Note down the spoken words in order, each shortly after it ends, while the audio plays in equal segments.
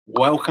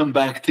Welcome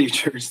back,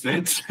 teachers.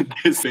 It's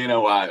been a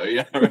while.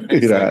 Yeah, right. So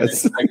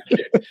Yes.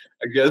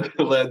 I guess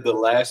the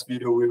last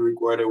video we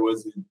recorded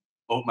was in,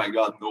 oh my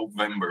God,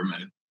 November,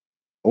 man.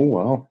 Oh,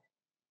 wow.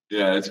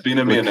 Yeah, it's been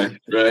a Like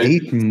minute, right?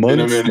 8 It's been a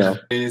months minute. now.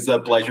 It's a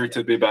pleasure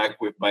to be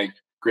back with my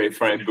great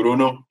friend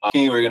Bruno.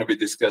 We're going to be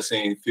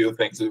discussing a few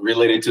things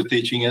related to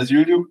teaching as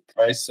usual,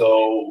 right?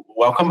 So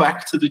welcome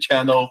back to the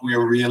channel.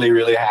 We're really,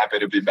 really happy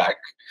to be back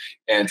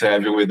and to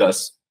have you with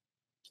us.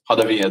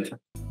 Roda a vinheta.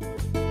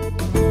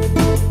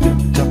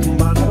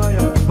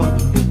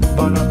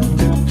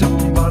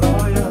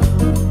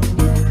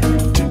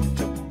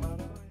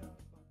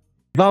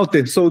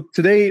 Walter, so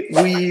today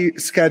we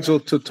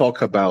scheduled to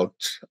talk about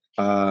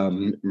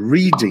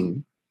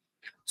reading.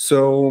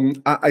 So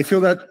I feel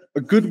that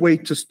a good way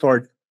to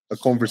start a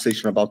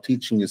conversation about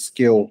teaching a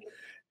skill,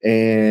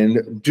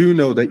 and do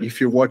know that if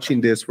you're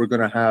watching this, we're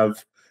going to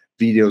have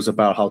videos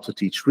about how to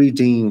teach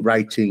reading,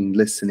 writing,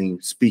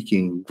 listening,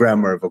 speaking,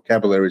 grammar,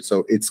 vocabulary,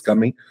 so it's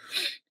coming,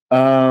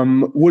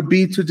 would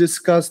be to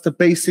discuss the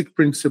basic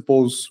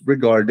principles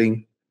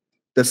regarding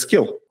the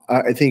skill.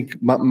 I think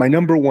my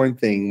number one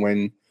thing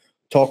when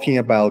talking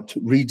about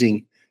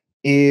reading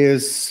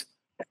is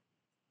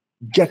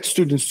get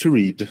students to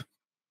read.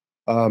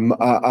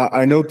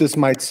 I know this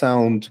might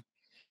sound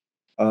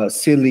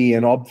silly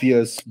and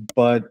obvious,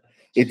 but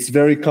it's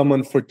very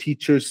common for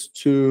teachers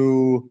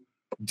to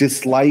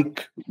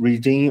dislike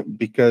reading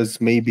because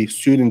maybe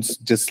students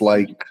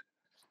dislike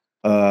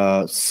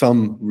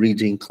some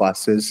reading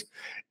classes,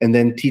 and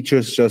then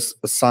teachers just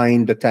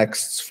assign the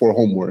texts for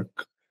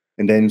homework,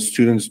 and then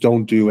students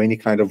don't do any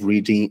kind of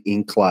reading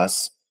in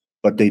class,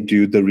 but they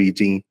do the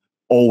reading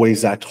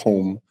always at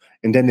home.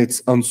 And then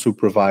it's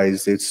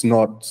unsupervised, it's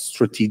not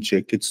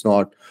strategic, it's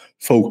not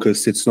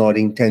focused, it's not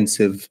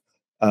intensive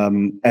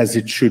as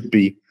it should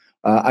be.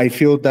 I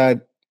feel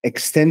that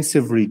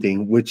extensive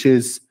reading, which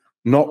is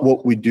not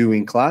what we do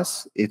in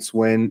class, it's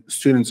when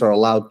students are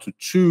allowed to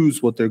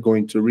choose what they're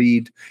going to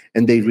read,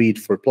 and they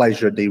read for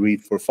pleasure, they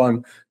read for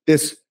fun.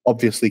 This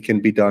obviously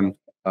can be done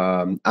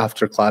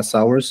after class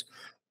hours,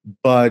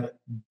 but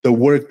the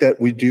work that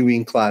we do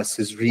in class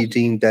is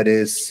reading that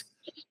is,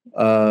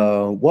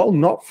 well,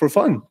 not for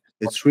fun.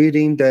 It's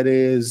reading that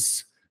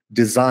is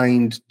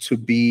designed to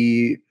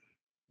be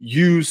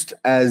used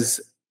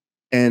as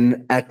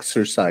an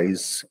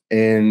exercise.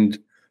 And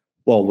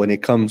well, when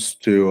it comes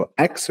to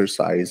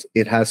exercise,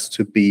 it has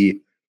to be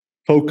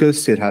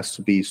focused, it has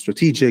to be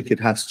strategic, it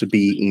has to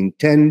be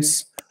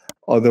intense.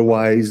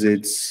 Otherwise,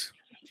 it's,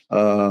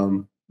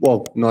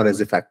 well, not as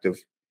effective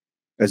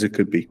as it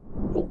could be.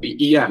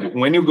 Yeah,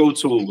 when you go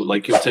to,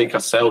 like, you take a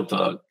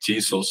CELTA,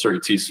 TESOL, CERT,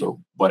 TESOL,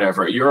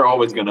 whatever, you're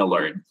always going to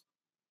learn.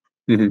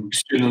 Mm-hmm.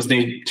 Students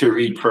need to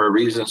read for a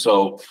reason.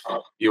 So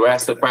you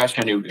ask the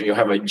question, you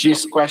have a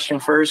GIST question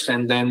first,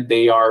 and then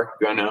they are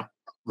going to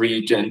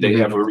read and they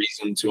have a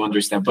reason to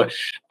understand. But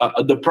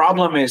the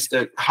problem is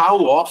that how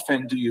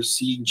often do you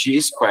see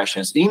GIST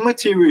questions in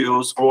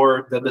materials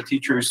or that the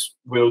teachers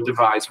will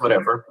devise,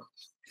 whatever,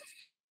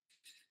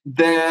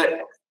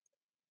 that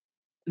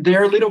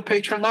they're a little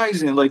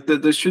patronizing, like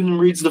the student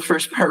reads the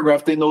first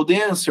paragraph, they know the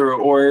answer,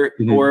 or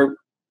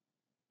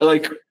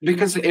like,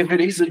 because if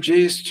it is a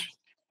GIST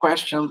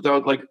question, though,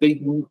 like,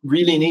 they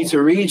really need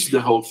to read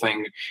the whole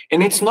thing,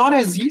 and it's not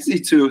as easy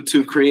to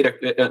create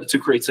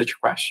such a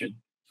question,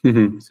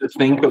 to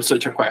think of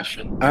such a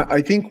question.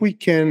 I think we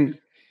can,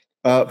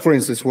 for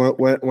instance,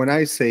 when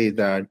I say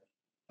that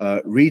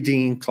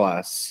reading in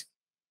class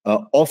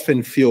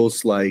often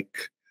feels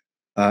like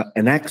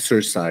an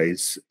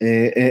exercise,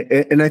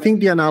 and I think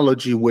the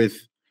analogy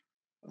with,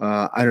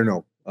 I don't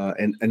know,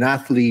 an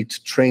athlete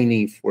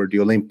training for the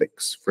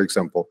Olympics, for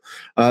example,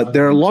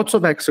 there are lots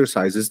of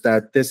exercises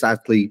that this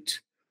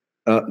athlete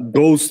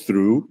goes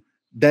through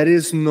that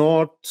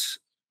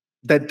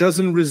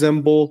doesn't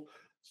resemble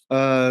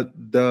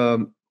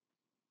the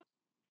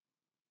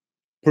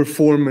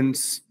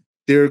performance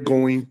they're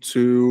going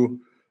to,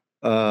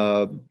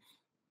 well,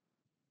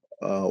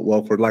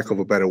 for lack of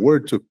a better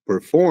word, to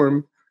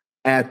perform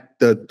at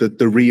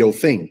the real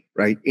thing,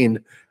 right?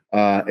 In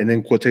and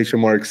then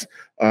quotation marks,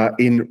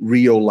 in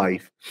real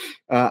life.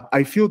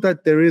 I feel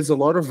that there is a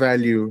lot of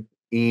value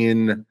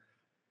in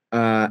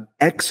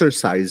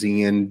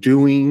exercising and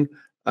doing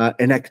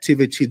an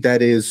activity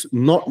that is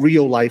not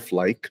real life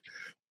like,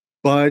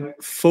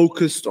 but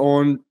focused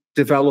on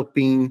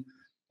developing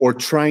or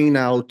trying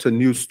out a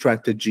new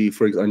strategy,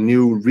 for a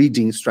new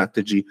reading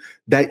strategy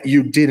that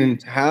you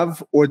didn't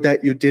have or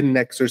that you didn't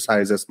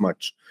exercise as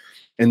much.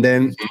 And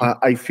then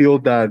I feel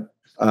that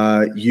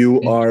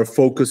you are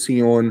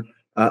focusing on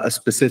a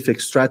specific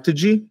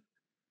strategy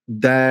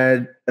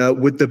that,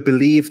 with the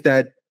belief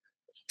that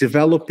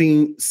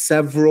developing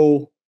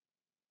several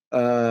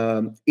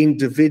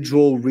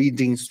individual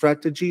reading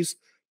strategies,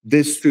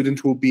 this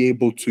student will be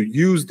able to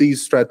use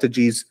these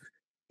strategies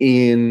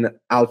in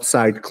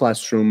outside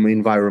classroom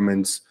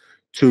environments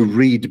to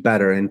read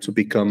better and to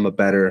become a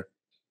better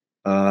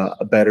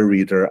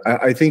reader.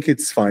 I think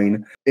it's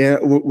fine.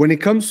 When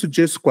it comes to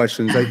GIST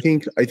questions, I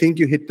think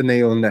you hit the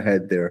nail on the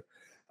head there.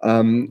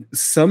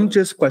 Some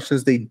just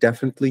questions, they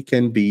definitely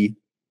can be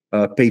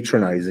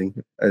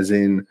patronizing, as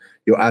in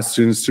you ask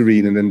students to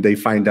read and then they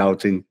find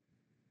out in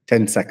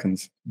 10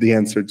 seconds the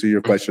answer to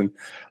your question.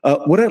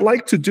 What I'd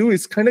like to do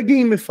is kind of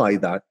gamify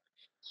that.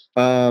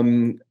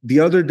 The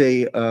other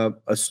day, a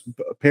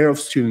pair of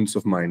students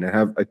of mine,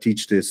 I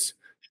teach this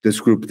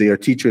group. They are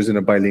teachers in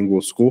a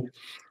bilingual school,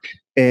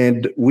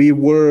 and we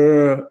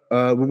were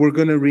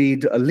going to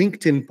read a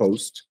LinkedIn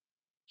post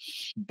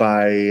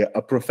by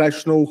a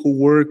professional who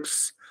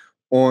works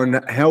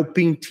on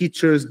helping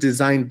teachers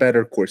design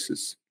better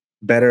courses,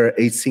 better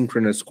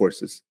asynchronous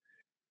courses.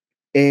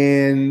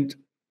 And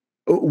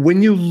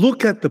when you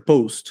look at the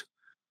post,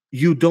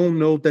 you don't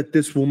know that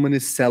this woman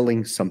is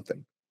selling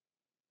something,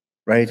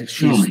 right?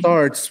 She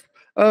starts,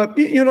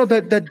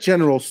 that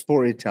general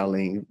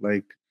storytelling,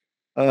 like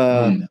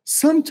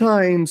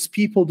sometimes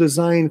people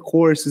design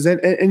courses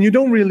and you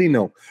don't really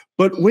know.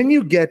 But when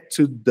you get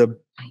to the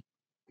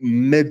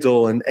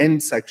middle and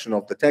end section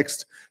of the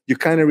text, you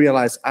kind of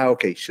realize,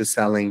 okay, she's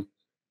selling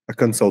a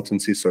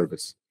consultancy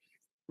service,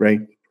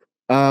 right?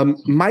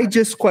 My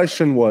just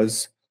question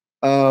was,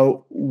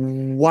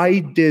 why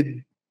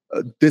did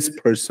this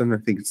person, I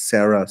think it's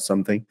Sarah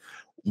something,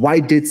 why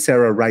did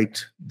Sarah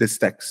write this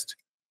text?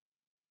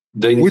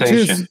 The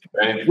intention,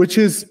 right? Which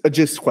is a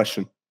just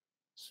question,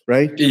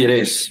 right? It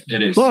is.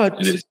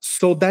 But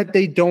so that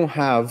they don't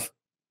have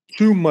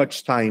too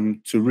much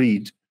time to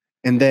read,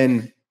 and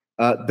then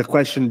the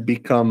question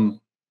become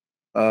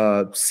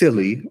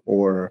silly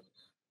or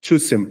too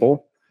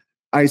simple,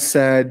 I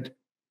said,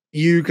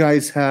 you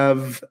guys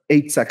have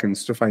 8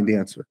 seconds to find the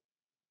answer,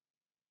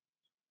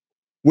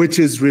 which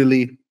is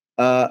really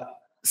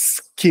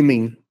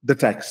skimming the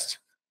text,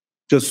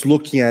 just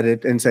looking at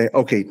it and say,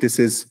 okay, this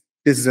is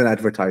an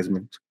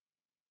advertisement,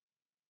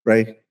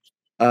 right?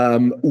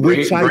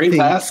 Which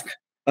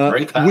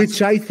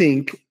I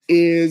think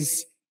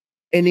is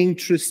an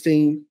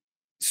interesting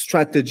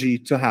strategy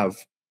to have.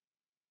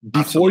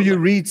 Before Absolutely. you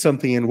read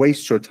something and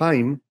waste your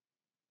time,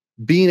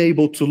 being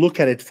able to look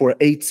at it for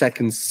 8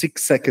 seconds,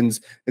 6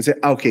 seconds, and say,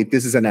 okay,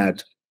 this is an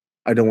ad.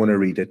 I don't want to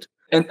read it.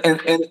 And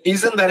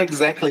isn't that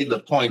exactly the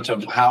point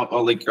of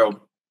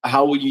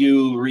how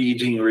you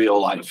read in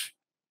real life?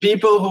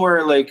 People who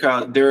are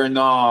they're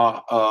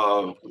not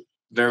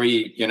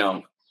very,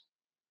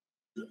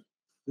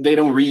 they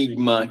don't read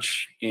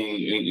much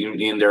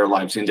in their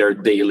lives, in their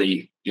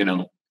daily,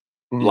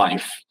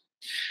 life.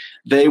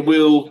 They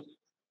will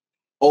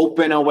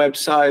open a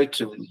website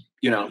and,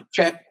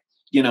 check,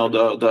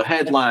 the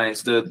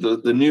headlines,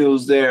 the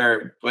news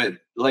there. But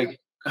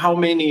how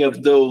many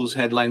of those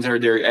headlines are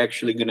they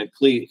actually going to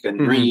click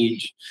and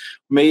read?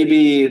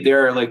 Maybe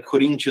they're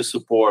Corinthians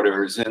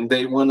supporters and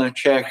they want to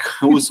check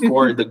who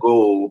scored the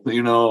goal,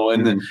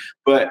 and then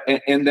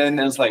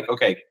it's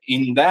okay,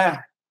 in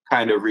that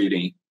kind of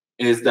reading,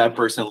 is that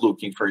person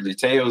looking for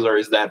details, or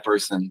is that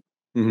person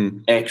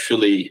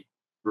actually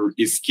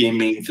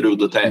skimming through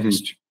the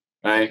text,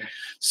 right?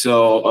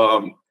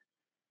 So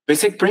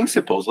basic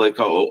principles,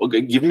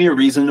 give me a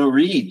reason to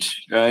read,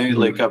 right?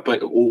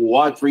 But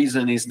what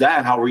reason is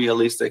that? How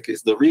realistic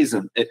is the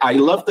reason? I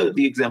love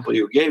the example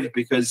you gave,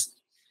 because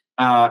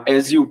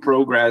as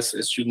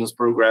students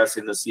progress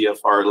in the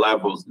CFR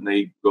levels and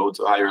they go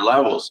to higher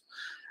levels,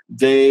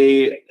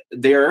 they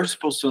are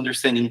supposed to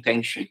understand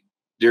intention.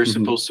 They're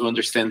supposed to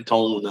understand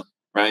tone,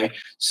 right?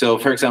 So,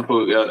 for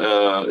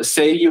example,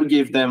 say you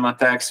give them a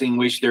text in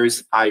which there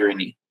is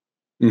irony,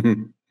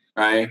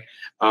 right?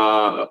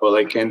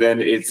 And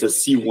then it's a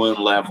C1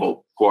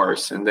 level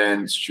course, and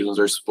then students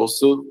are supposed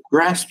to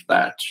grasp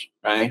that,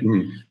 right?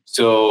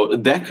 So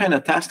that kind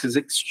of task is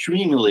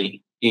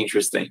extremely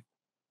interesting.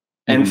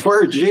 And for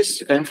a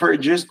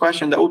gist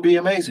question, that would be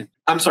amazing.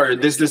 I'm sorry,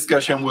 this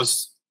discussion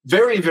was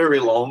very, very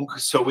long,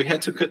 so we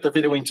had to cut the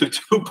video into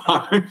 2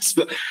 parts.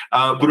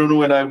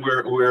 Bruno and I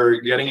were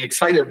getting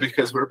excited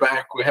because we're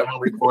back. We haven't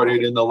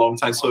recorded in a long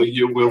time, so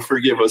you will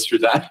forgive us for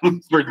that,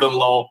 for the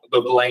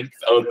length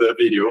of the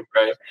video,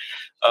 right?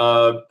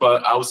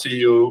 But I'll see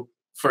you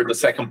for the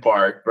second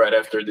part right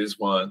after this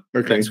one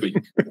next week.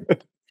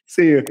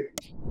 See you.